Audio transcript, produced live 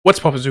What's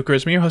Papa Zucker?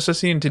 It's me, your host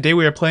Zesty, and today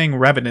we are playing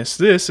Ravenous.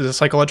 This is a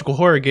psychological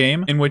horror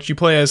game in which you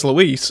play as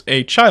Louise,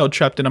 a child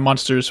trapped in a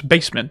monster's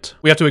basement.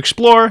 We have to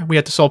explore, we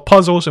have to solve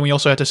puzzles, and we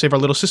also have to save our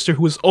little sister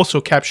who was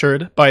also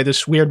captured by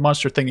this weird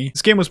monster thingy.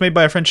 This game was made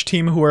by a French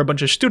team who are a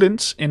bunch of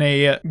students in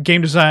a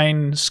game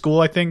design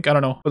school, I think. I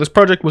don't know. But this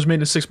project was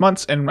made in 6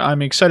 months, and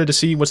I'm excited to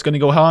see what's going to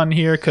go on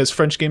here because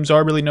French games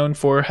are really known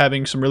for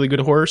having some really good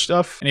horror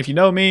stuff. And if you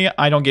know me,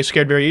 I don't get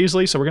scared very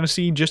easily, so we're going to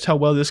see just how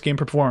well this game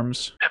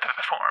performs.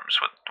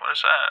 What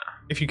is that?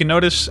 If you can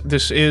notice,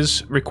 this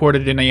is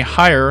recorded in a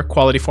higher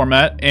quality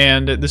format,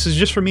 and this is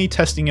just for me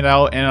testing it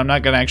out, and I'm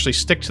not going to actually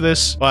stick to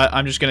this, but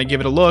I'm just going to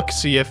give it a look,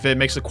 see if it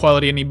makes the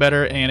quality any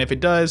better, and if it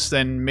does,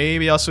 then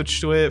maybe I'll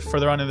switch to it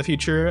further on in the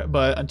future,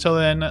 but until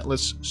then,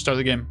 let's start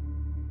the game.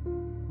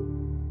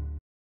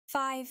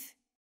 5,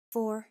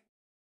 4,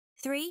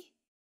 3,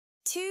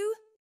 2,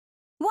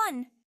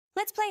 1.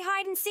 Let's play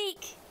hide and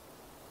seek.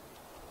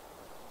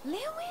 Louis!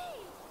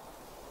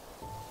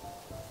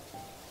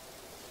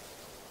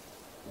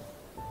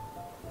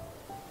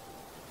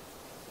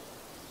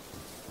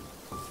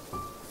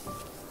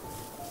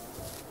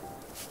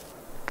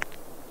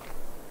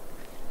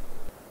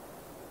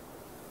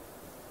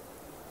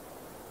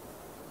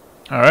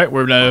 Alright,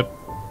 we're in a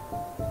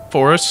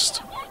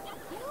forest.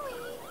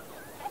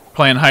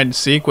 Playing hide and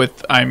seek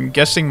with, I'm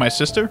guessing, my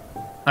sister?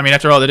 I mean,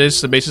 after all, that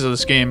is the basis of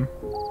this game.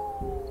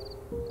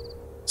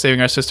 Saving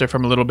our sister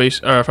from a little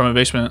from a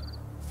basement.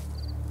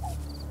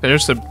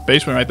 There's the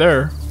basement right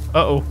there.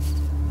 Uh-oh.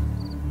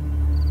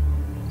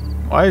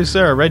 Why is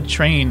there a red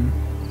train?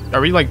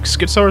 Are we like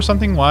schizo or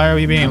something? Why are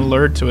we being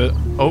lured to it?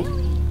 Oh.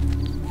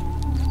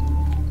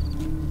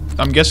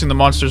 I'm guessing the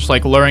monster's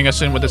like luring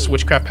us in with its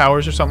witchcraft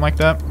powers or something like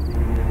that.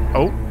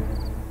 Oh.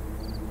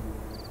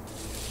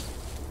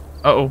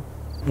 Uh-oh.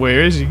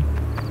 Where is he?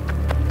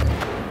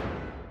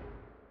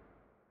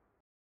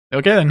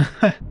 Okay then.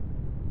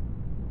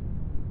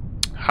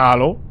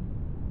 Hello?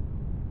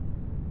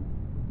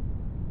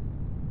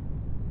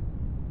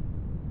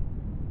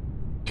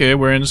 Okay,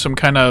 we're in some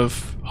kind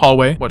of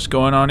hallway. What's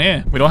going on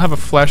here? We don't have a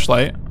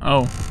flashlight.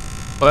 Oh. Well,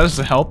 that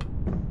doesn't help.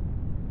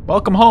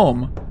 Welcome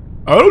home.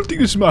 I don't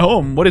think this is my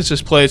home. What is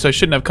this place? I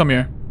shouldn't have come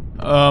here.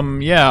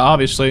 Yeah,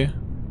 obviously.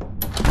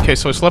 Okay,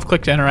 so it's left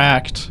click to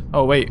interact.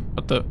 Oh, wait.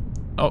 What the?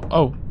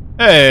 Oh.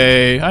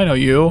 Hey, I know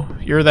you.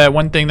 You're that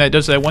one thing that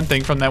does that one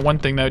thing from that one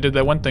thing that did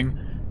that one thing.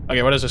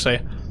 Okay, what does it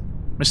say?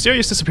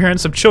 Mysterious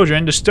disappearance of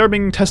children,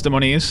 disturbing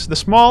testimonies. The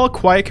small,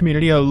 quiet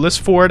community of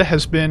Lisford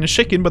has been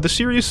shaken by the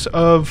series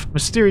of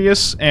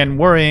mysterious and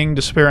worrying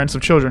disappearance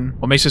of children.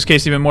 What makes this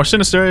case even more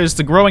sinister is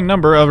the growing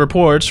number of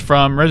reports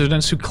from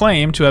residents who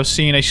claim to have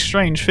seen a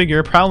strange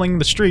figure prowling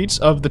the streets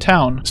of the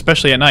town,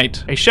 especially at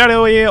night. A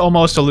shadowy,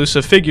 almost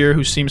elusive figure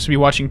who seems to be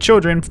watching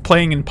children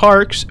playing in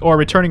parks or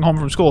returning home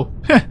from school.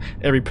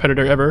 Every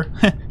predator ever.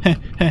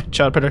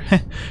 Child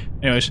predator.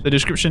 Anyways, the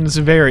descriptions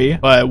vary,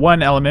 but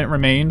one element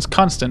remains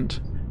constant.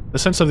 The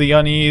sense of the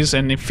unease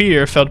and the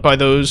fear felt by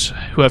those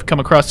who have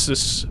come across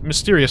this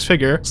mysterious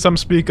figure. Some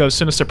speak of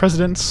sinister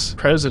presidents,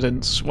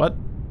 what?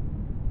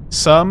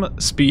 Some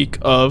speak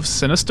of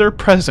sinister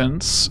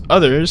presence,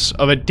 others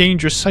of a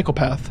dangerous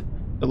psychopath.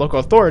 The local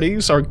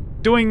authorities are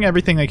doing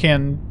everything they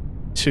can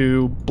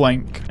to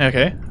blank.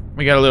 Okay,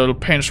 we got a little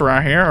pinch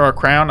around here, or a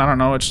crown, I don't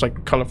know, it's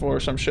like colorful or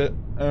some shit.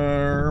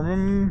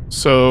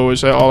 So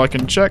is that all I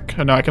can check?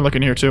 No, I can look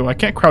in here too. I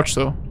can't crouch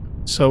though.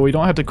 So we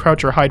don't have to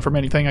crouch or hide from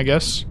anything, I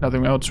guess.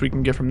 Nothing else we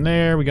can get from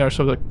there. We got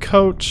ourselves a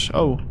coat.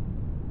 Oh.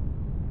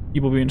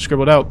 People being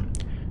scribbled out.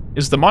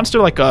 Is the monster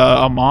like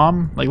a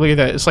mom? Like, look at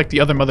that. It's like the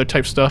other mother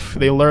type stuff.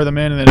 They lure them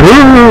in and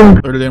then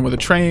lure it in with a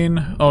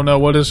train. Oh no,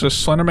 what is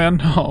this?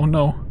 Slenderman? Oh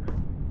no.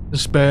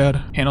 This is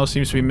bad. Handle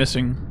seems to be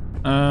missing.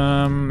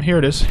 Here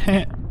it is.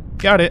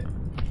 Got it.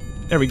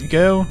 There we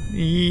go.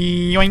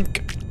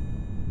 Yoink.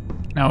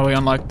 Now we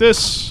unlock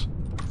this.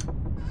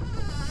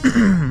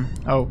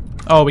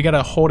 Oh, we got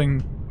a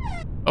holding.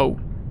 Oh,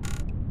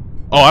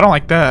 I don't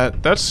like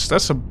that.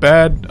 That's a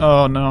bad.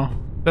 Oh no,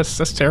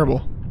 that's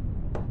terrible.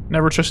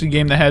 Never trust a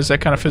game that has that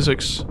kind of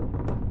physics.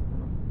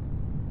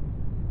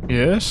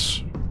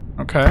 Yes.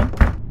 Okay.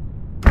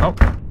 Oh,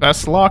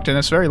 that's locked and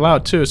it's very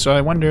loud too. So I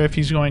wonder if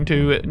he's going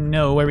to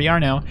know where we are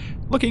now.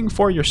 Looking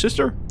for your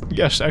sister?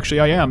 Yes, actually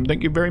I am.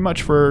 Thank you very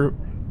much for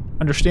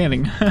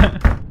understanding.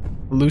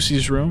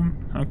 Lucy's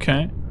room.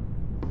 Okay.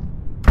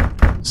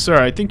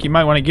 Sir, I think you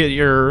might want to get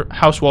your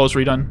house walls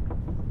redone.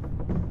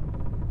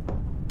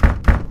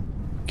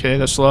 Okay,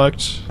 that's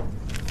locked.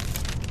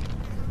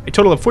 A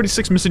total of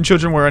 46 missing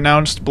children were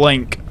announced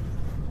blank.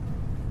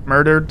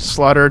 Murdered,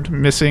 slaughtered,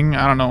 missing,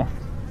 I don't know.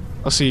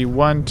 Let's see,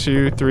 1,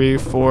 2, 3,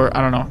 4,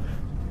 I don't know.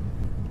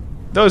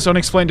 Those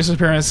unexplained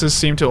disappearances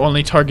seem to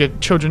only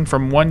target children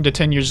from 1 to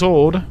 10 years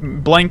old.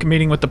 Blank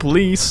meeting with the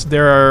police.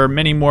 There are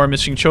many more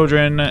missing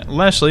children.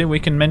 Lastly, we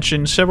can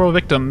mention several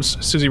victims.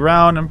 Susie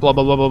Brown, blah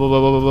blah blah blah blah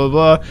blah blah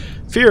blah.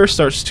 Fear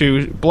starts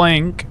to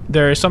blank.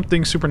 There is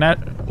something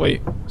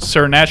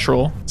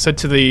supernatural said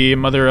to the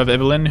mother of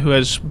Evelyn, who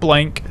has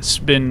blank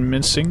been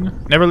missing.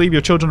 Never leave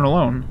your children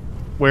alone.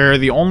 where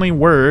the only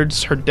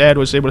words her dad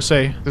was able to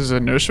say. This is a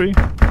nursery?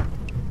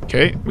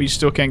 Okay, we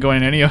still can't go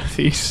in any of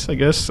these, I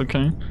guess.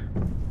 Okay.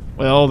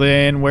 Well,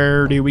 then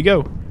where do we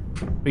go?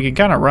 We can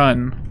kind of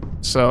run,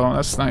 so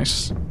that's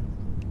nice. Is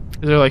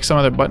there like some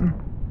other button?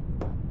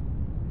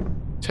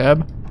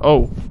 Tab?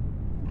 Oh.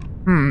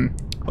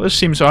 Well, this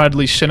seems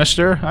oddly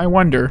sinister. I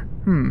wonder.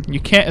 You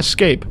can't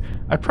escape.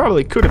 I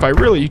probably could if I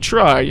really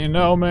try, you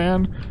know,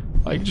 man.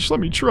 Like, just let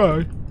me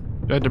try.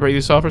 Do I have to break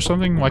this off or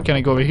something? Why can't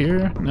I go over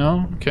here?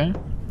 No? Okay.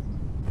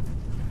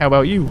 How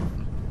about you?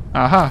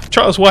 Aha.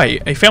 Charles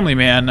White, a family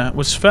man,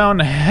 was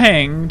found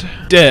hanged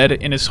dead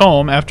in his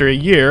home after a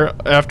year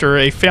after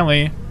a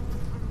family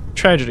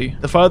tragedy.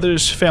 The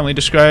father's family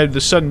described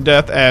the sudden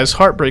death as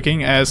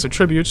heartbreaking as the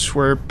tributes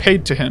were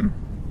paid to him.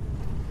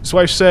 His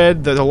wife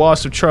said that the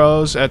loss of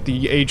Charles at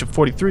the age of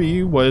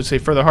 43 was a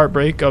further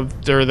heartbreak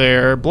after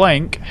their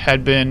blank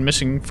had been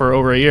missing for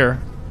over a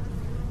year.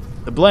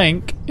 The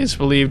blank is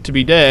believed to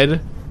be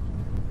dead,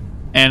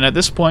 and at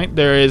this point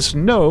there is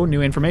no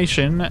new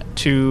information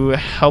to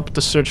help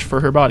the search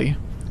for her body.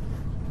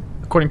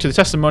 According to the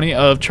testimony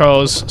of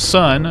Charles'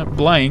 son,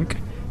 blank,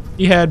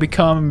 he had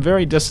become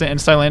very distant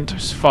and silent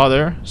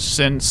father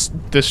since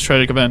this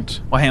tragic event.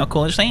 Well, how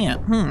cool is that?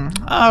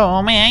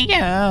 Oh my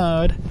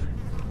god.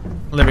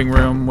 Living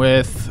room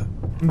with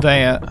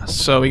that,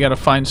 so we gotta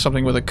find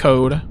something with a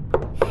code.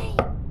 Hey,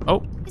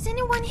 oh, is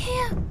anyone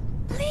here?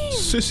 Please,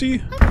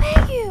 sissy, I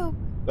beg you.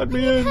 let I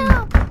me need in.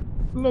 help.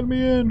 Let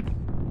me in.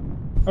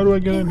 How do I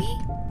get in? Louis,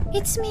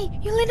 it's me,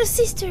 your little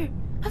sister.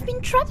 I've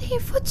been trapped here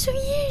for 2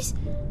 years.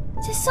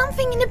 There's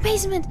something in the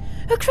basement,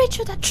 a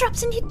creature that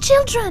traps and eats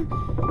children.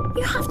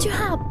 You have to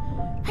help.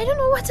 I don't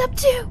know what's up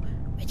to,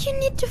 but you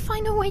need to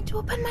find a way to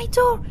open my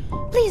door.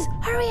 Please,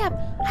 hurry up.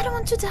 I don't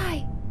want to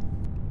die.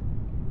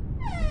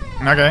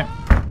 Okay.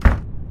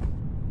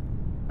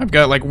 I've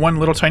got like one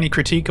little tiny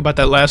critique about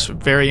that last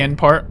very end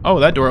part. Oh,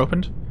 that door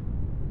opened.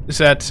 Is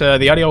that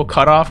the audio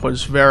cutoff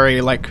was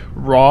very like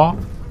raw.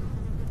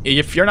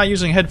 If you're not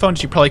using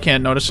headphones, you probably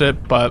can't notice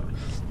it, but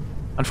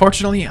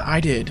unfortunately, I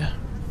did.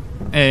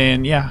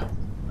 And yeah.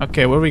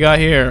 Okay, what do we got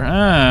here?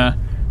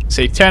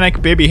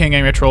 Satanic baby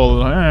hanging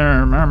ritual.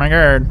 Oh my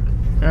god.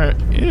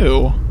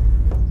 Ew.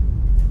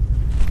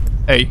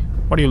 Hey,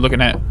 what are you looking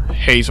at,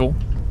 Hazel?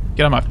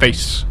 Get out of my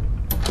face.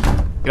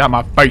 Get out of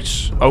my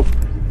face. Oh.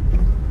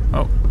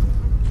 Oh.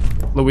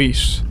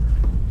 Luis.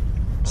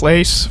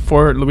 Place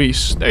for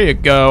Luis. There you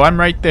go. I'm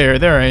right there.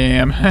 There I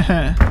am.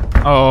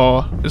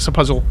 Oh, it's a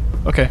puzzle.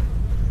 Okay.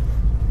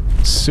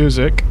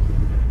 Suzik.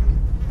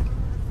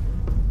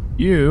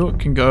 You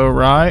can go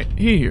right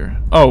here.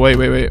 Oh, wait.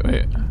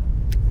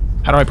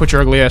 How do I put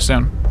your ugly ass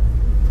down?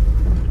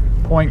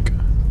 Poink.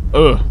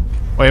 Ugh.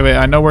 Wait.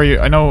 I know where you...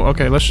 I know...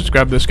 Okay, let's just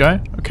grab this guy.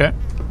 Okay.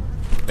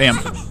 Bam.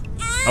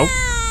 Oh.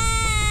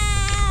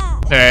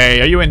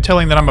 Hey, are you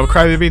telling that I'm a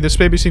crybaby? This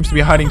baby seems to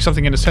be hiding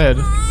something in his head.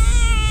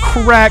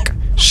 Crack!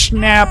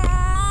 Snap!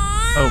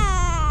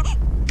 Oh.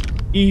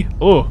 E.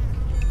 Oh.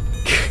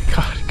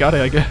 God, got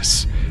it, I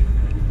guess.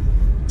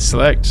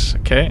 Select.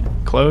 Okay.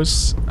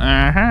 Close.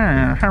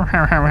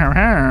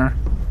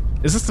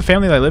 Is this the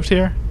family that lived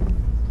here?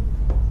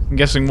 I'm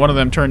guessing one of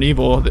them turned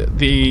evil.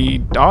 The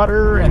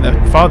daughter and the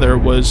father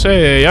was,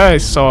 hey, I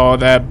saw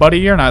that, buddy.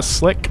 You're not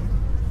slick.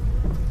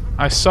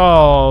 I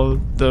saw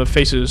the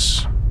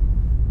faces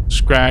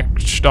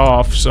scratched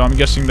off, so I'm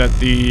guessing that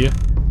the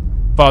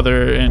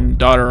father and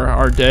daughter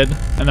are dead,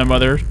 and the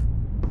mother.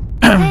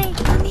 Hey,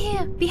 I'm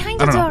here, behind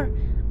the door.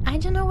 I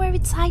don't know where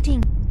it's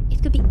hiding.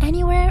 It could be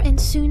anywhere, and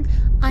soon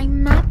I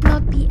might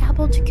not be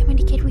able to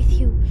communicate with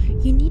you.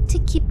 You need to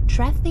keep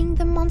drafting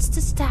the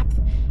monster's depth.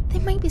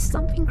 There might be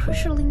something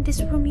crucial in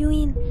this room you're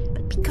in,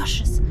 but be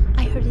cautious.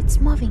 I heard it's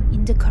moving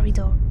in the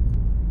corridor.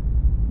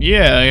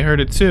 Yeah, I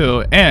heard it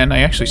too, and I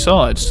actually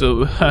saw it,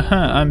 so haha,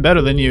 I'm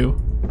better than you,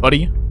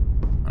 buddy.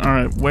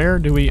 Alright, where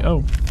do we...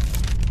 Oh.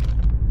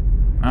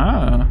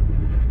 Ah.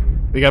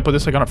 We gotta put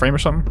this like on a frame or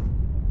something?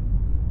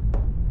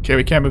 Okay,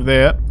 we can't move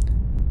that.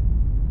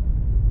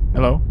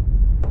 Hello?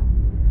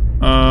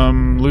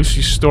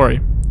 Lucy's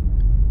story.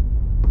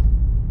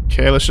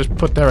 Okay, let's just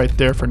put that right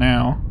there for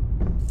now.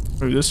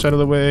 Move this side of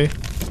the way.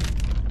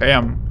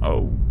 Bam.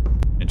 Oh.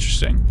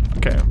 Interesting.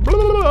 Okay.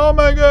 Oh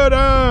my god!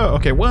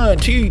 Okay, 1,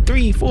 2,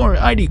 3, 4.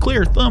 ID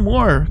clear. Thumb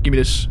war. Give me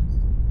this.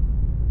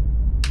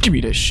 Give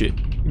me this shit.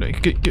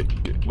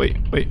 Wait.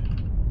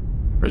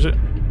 Where is it?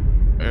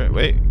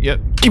 Wait. Yep.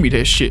 Give me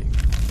this shit.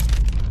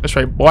 That's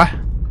right, boy.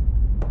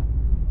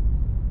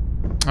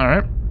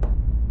 Alright.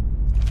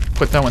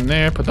 Put that one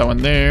there. Put that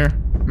one there.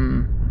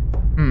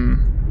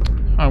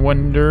 I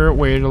wonder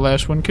where the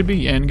last one could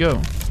be. And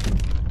go.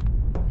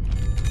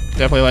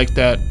 Definitely like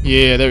that.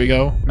 Yeah, there we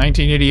go.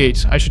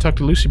 1988. I should talk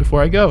to Lucy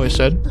before I go, I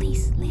said.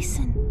 Please,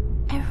 listen.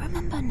 I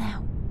remember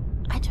now.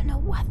 I don't know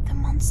what the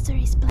monster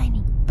is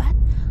planning, but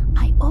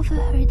I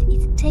overheard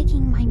it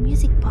taking my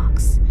music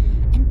box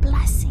and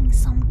blasting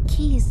some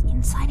keys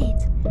inside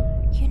it.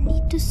 You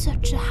need to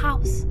search the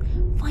house,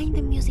 find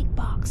the music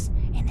box,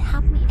 and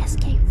help me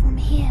escape from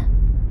here.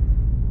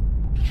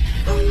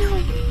 Oh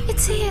no,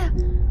 it's here.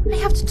 I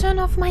have to turn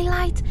off my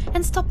light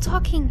and stop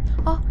talking,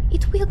 or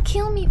it will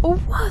kill me, or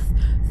what?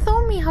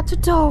 Throw me out the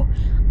door.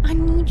 I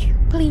need you,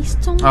 please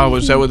don't Oh, leave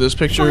was me. that what this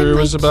picture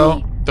was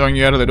about? Throwing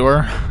you out of the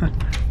door?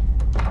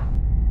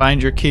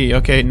 Find your key.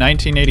 Okay,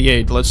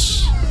 1988.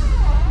 Let's...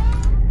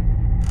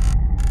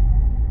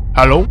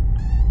 Hello?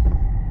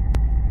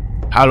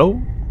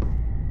 Hello?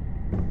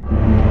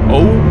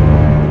 Oh?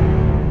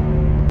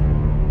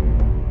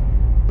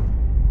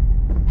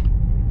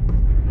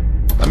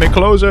 Let me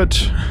close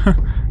it.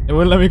 It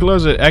wouldn't let me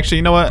close it. Actually,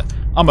 you know what?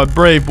 I'm a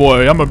brave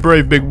boy. I'm a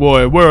brave big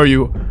boy. Where are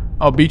you?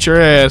 I'll beat your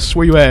ass.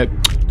 Where you at?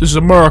 This is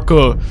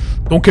America.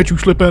 Don't catch you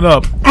slipping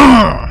up.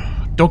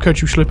 Don't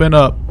catch you slipping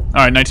up.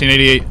 Alright,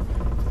 1988.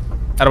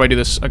 How do I do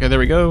this? Okay, there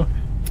we go.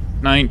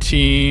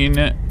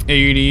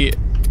 1988.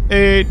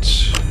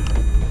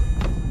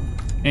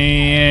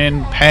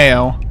 And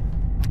pal.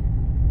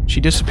 She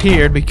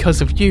disappeared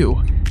because of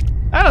you.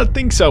 I don't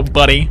think so,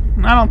 buddy.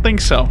 I don't think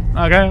so.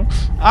 Okay?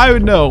 I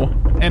would know.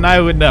 And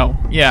I would know.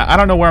 Yeah, I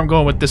don't know where I'm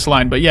going with this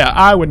line, but yeah,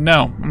 I would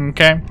know.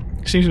 Okay?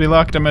 Seems to be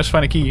locked. I must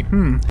find a key.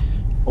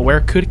 Well,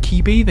 where could a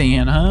key be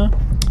then, huh?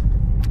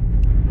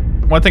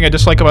 One thing I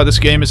dislike about this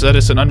game is that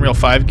it's an Unreal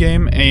 5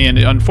 game, and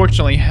it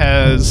unfortunately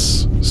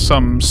has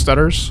some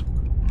stutters.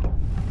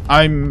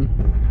 I'm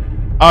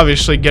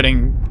obviously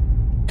getting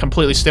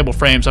completely stable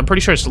frames. I'm pretty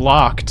sure it's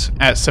locked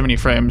at 70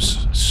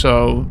 frames,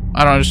 so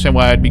I don't understand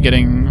why I'd be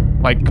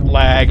getting, like,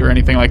 lag or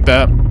anything like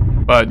that.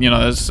 But, you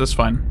know, that's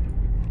fine.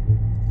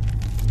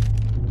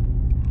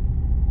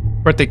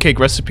 Birthday cake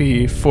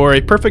recipe for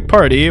a perfect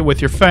party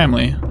with your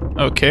family.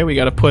 Okay, we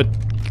gotta put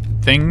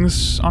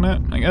things on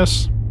it, I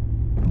guess.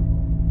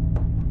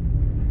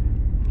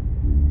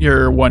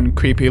 You're one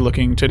creepy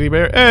looking teddy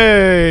bear.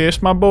 Hey,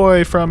 it's my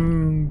boy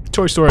from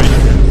Toy Story.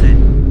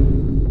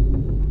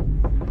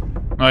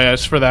 Oh yeah,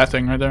 it's for that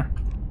thing right there.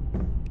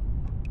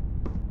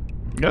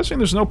 I'm guessing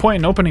there's no point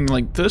in opening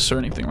like this or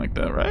anything like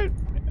that, right?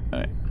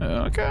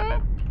 Okay.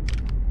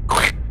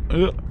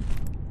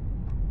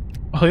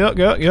 Oh,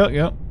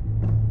 yeah.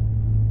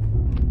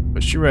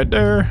 Put you right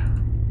there.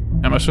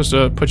 Am I supposed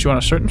to put you on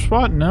a certain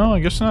spot? No, I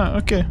guess not.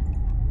 Okay.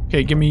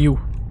 Okay, give me you.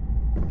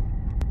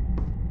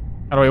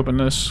 How do I open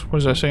this? What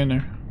does that say in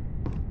there?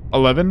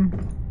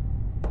 11?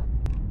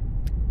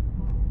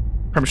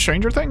 From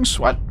Stranger Things?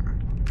 What?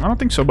 I don't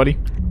think so, buddy.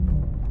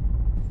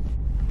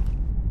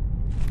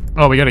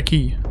 Oh, we got a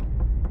key.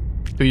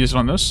 Do we use it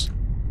on this?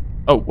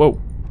 Oh, whoa.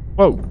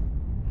 Whoa.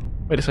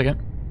 Wait a second.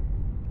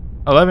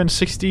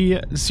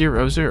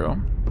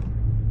 116000.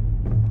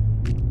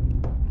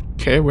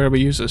 Okay, where do we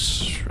use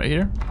this? Right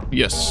here?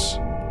 Yes.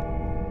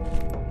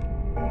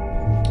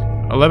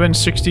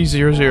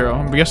 116000.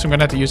 I guess I'm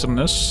gonna have to use it on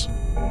this.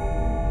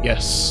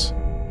 Yes.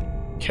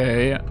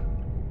 Okay.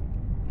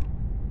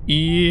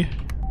 E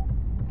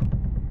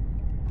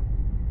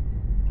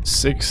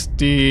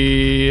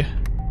 60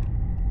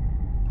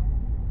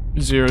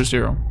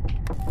 00.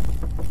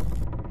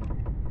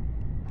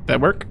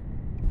 That work?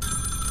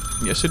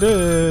 Yes, it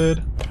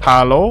did.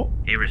 Hello?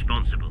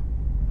 Irresponsible.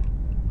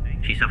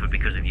 She suffered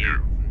because of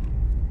you.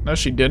 No,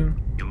 she didn't.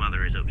 Your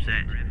mother is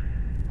upset.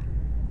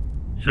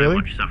 So Really?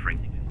 much suffering.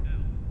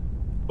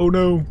 Oh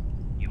no.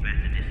 You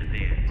better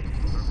disappear.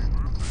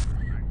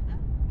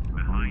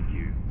 Behind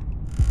you.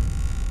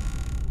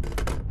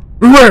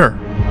 Where?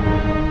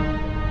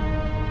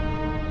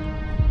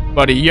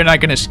 Buddy, you're not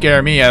gonna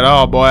scare me at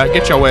all, boy.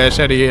 Get your ass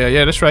out of here.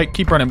 Yeah, that's right.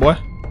 Keep running, boy.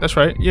 That's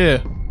right.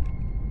 Yeah.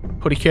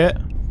 Putty cat.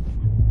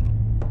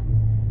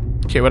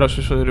 Okay, what else are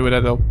we supposed to do with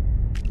that, though?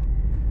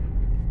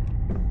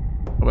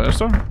 Open this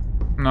door?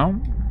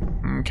 No?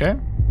 Okay.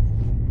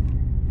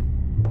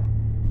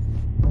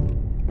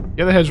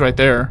 The other head's right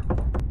there.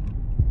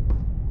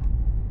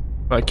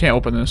 But I can't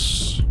open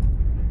this.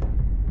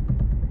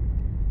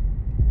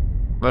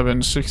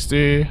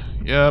 1160.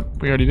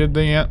 Yep, we already did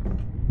that.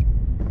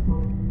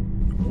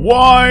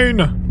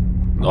 Wine!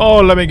 Oh,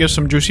 let me get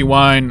some juicy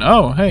wine.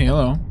 Oh, hey,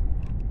 hello.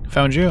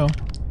 Found you.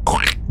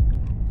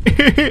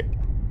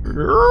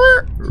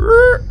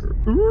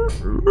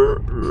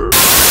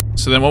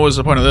 So then what was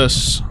the point of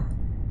this?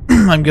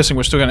 I'm guessing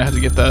we're still gonna have to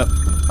get that.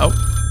 Oh.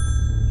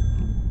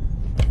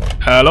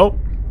 Hello?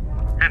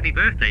 Happy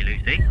birthday,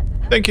 Lucy.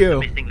 Thank you.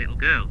 Missing little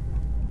girl.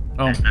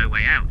 Oh. There's no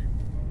way out.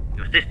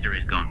 Your sister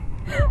is gone.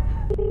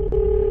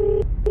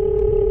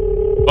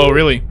 Oh,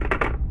 really?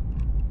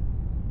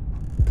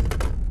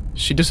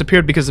 She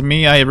disappeared because of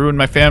me. I have ruined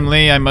my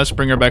family. I must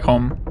bring her back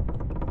home.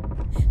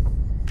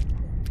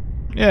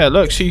 Yeah,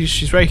 look,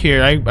 she's right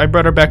here. I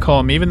brought her back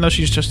home, even though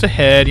she's just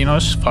ahead. You know,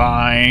 it's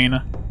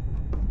fine.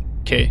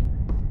 Okay.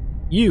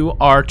 You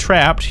are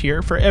trapped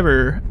here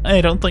forever.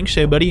 I don't think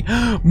so, buddy.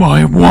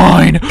 My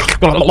wine!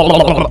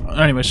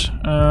 Anyways,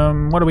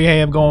 what do we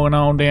have going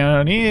on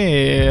down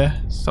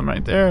here? Something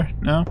right there?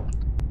 No?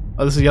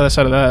 Oh, this is the other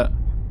side of that.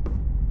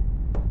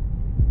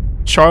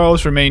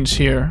 Charles remains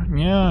here.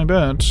 Yeah, I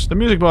bet. The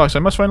music box. I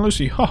must find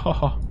Lucy. Ha ha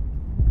ha.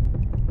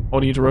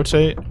 Hold you to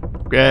rotate.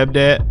 Grab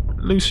that.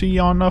 Lucy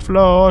on the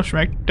floor.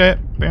 Smack that.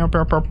 I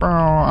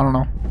don't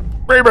know.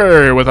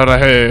 Baby without a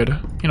head.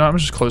 You know, I'm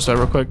just close that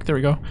real quick. There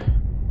we go.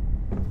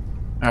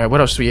 Alright, what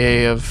else do we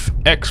have?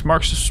 X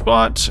marks the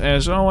spot.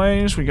 As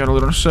always, we got a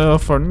little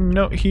self or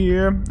note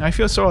here. I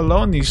feel so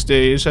alone these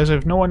days, as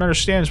if no one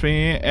understands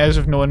me, as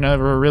if no one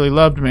ever really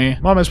loved me.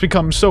 Mom has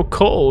become so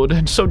cold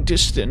and so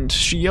distant.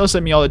 She yells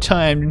at me all the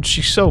time, and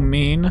she's so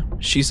mean.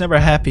 She's never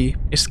happy.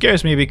 It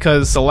scares me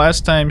because the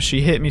last time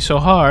she hit me so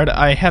hard,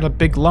 I had a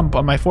big lump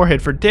on my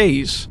forehead for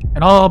days.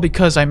 And all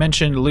because I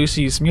mentioned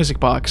Lucy's music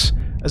box,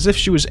 as if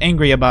she was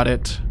angry about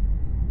it.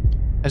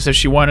 As if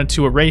she wanted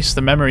to erase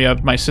the memory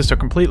of my sister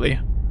completely.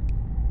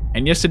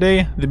 And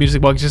yesterday, the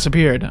music box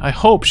disappeared. I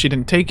hope she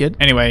didn't take it.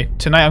 Anyway,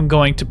 tonight I'm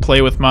going to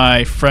play with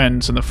my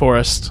friends in the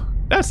forest.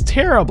 That's a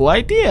terrible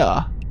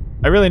idea.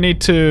 I really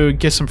need to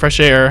get some fresh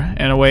air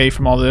and away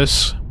from all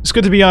this. It's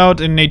good to be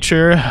out in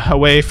nature,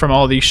 away from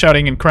all the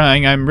shouting and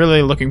crying. I'm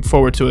really looking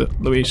forward to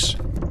it, Luis.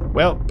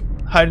 Well,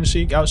 hide and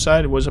seek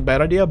outside was a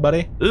bad idea,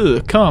 buddy.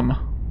 Ugh,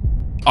 come.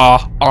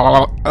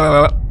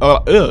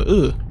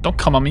 Don't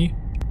come on me.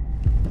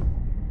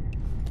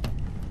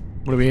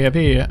 What do we have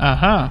here?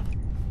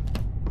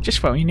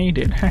 Just what we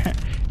needed.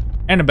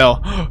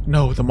 Annabelle.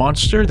 No, the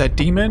monster, that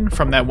demon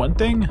from that one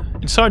thing?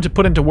 It's hard to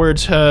put into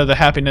words the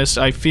happiness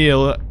I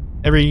feel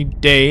every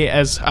day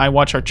as I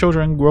watch our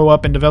children grow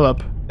up and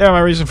develop. They are my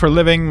reason for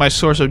living, my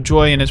source of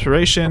joy and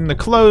inspiration. The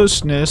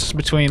closeness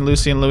between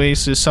Lucy and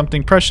Luis is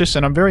something precious,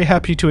 and I'm very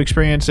happy to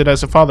experience it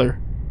as a father.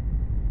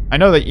 I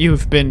know that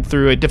you've been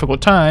through a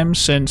difficult time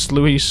since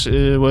Luis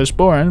was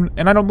born,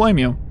 and I don't blame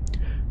you.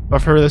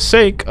 But for the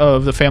sake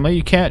of the family,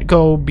 you can't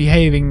go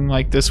behaving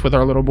like this with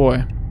our little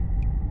boy.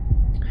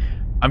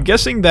 I'm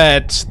guessing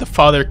that the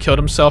father killed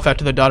himself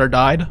after the daughter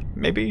died,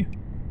 maybe?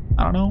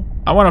 I don't know.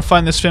 I want to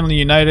find this family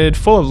united,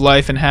 full of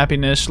life and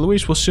happiness.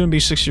 Luis will soon be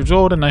 6 years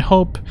old, and I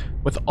hope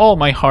with all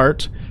my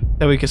heart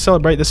that we can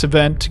celebrate this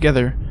event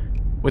together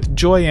with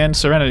joy and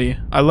serenity.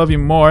 I love you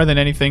more than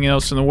anything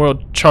else in the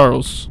world,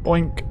 Charles.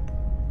 Boink.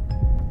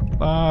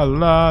 La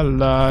la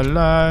la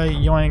la,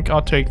 yoink,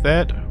 I'll take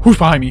that. Who's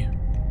behind me?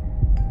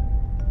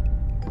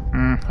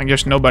 I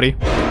guess nobody.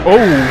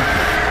 Oh!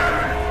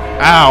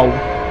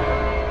 Ow!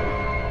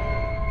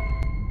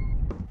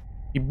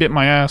 He bit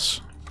my ass.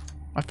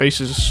 My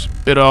face is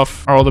bit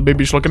off. Are all the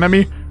babies looking at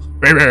me?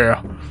 Baby!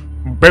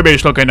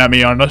 Babies looking at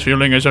me on the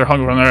ceiling as they're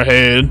hung from their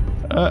head.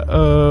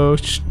 Uh-oh.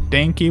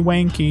 Stanky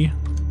wanky.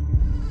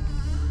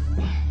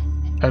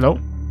 Hello?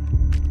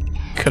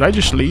 Could I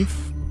just leave?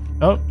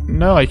 Oh,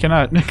 no, I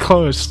cannot. It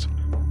closed.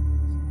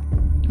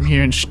 I'm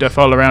hearing stuff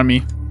all around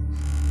me.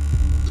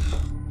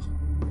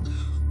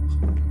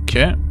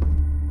 Okay.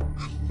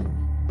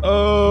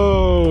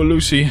 Oh,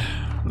 Lucy.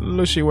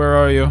 Lucy, where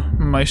are you?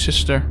 My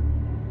sister.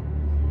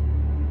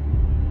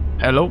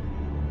 Hello?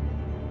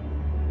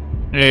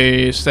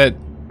 Hey, it's that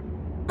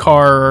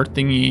car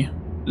thingy.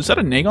 Is that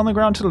an egg on the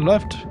ground to the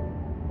left?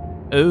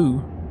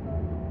 Oh.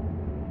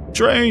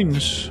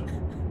 Trains!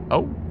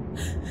 Oh.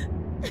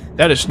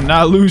 That is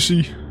not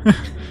Lucy.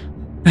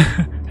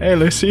 Hey,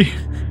 Lucy.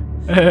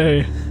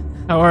 Hey.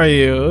 How are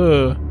you?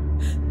 Ugh.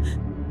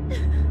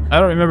 I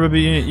don't remember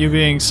you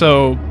being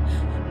so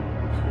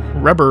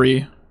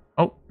rubbery.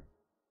 Oh.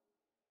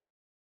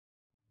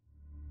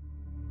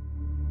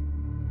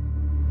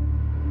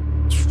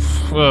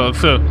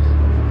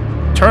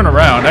 Turn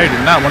around. I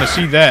did not want to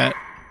see that.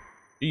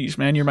 Jeez,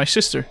 man, you're my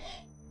sister.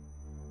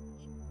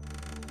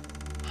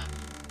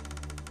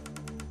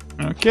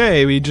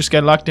 Okay, we just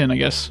got locked in, I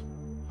guess.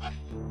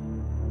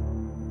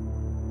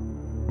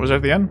 Was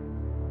that the end?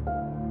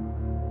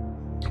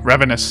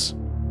 Ravenous.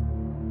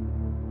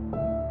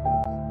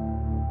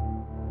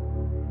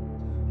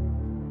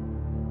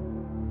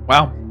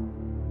 Wow.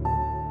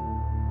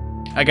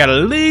 I got a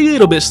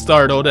little bit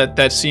startled at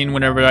that scene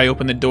whenever I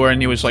opened the door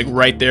and he was like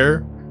right there.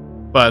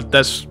 But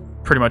that's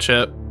pretty much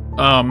it.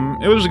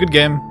 It was a good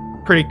game.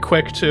 Pretty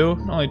quick too.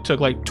 It only took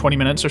like 20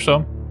 minutes or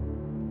so.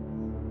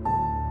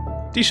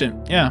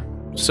 Decent, yeah.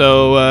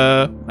 So,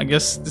 I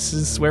guess this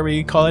is where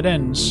we call it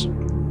ends.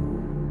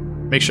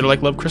 Make sure to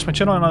like, love, Chris, my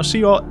channel, and I'll see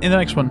you all in the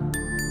next one.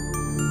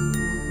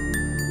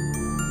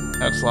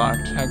 That's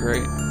locked. How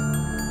great.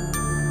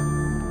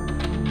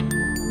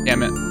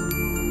 Damn it.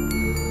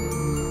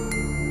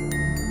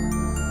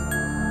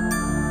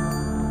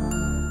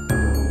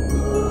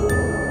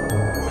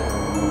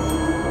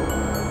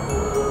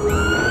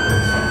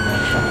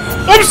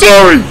 I'm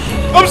sorry!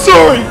 I'm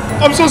sorry!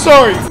 I'm so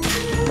sorry!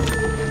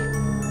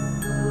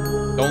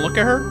 Don't look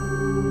at her?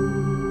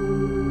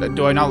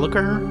 Do I not look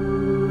at her?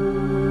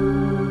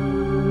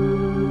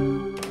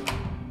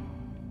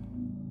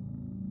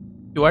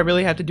 Do I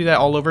really have to do that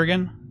all over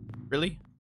again? Really?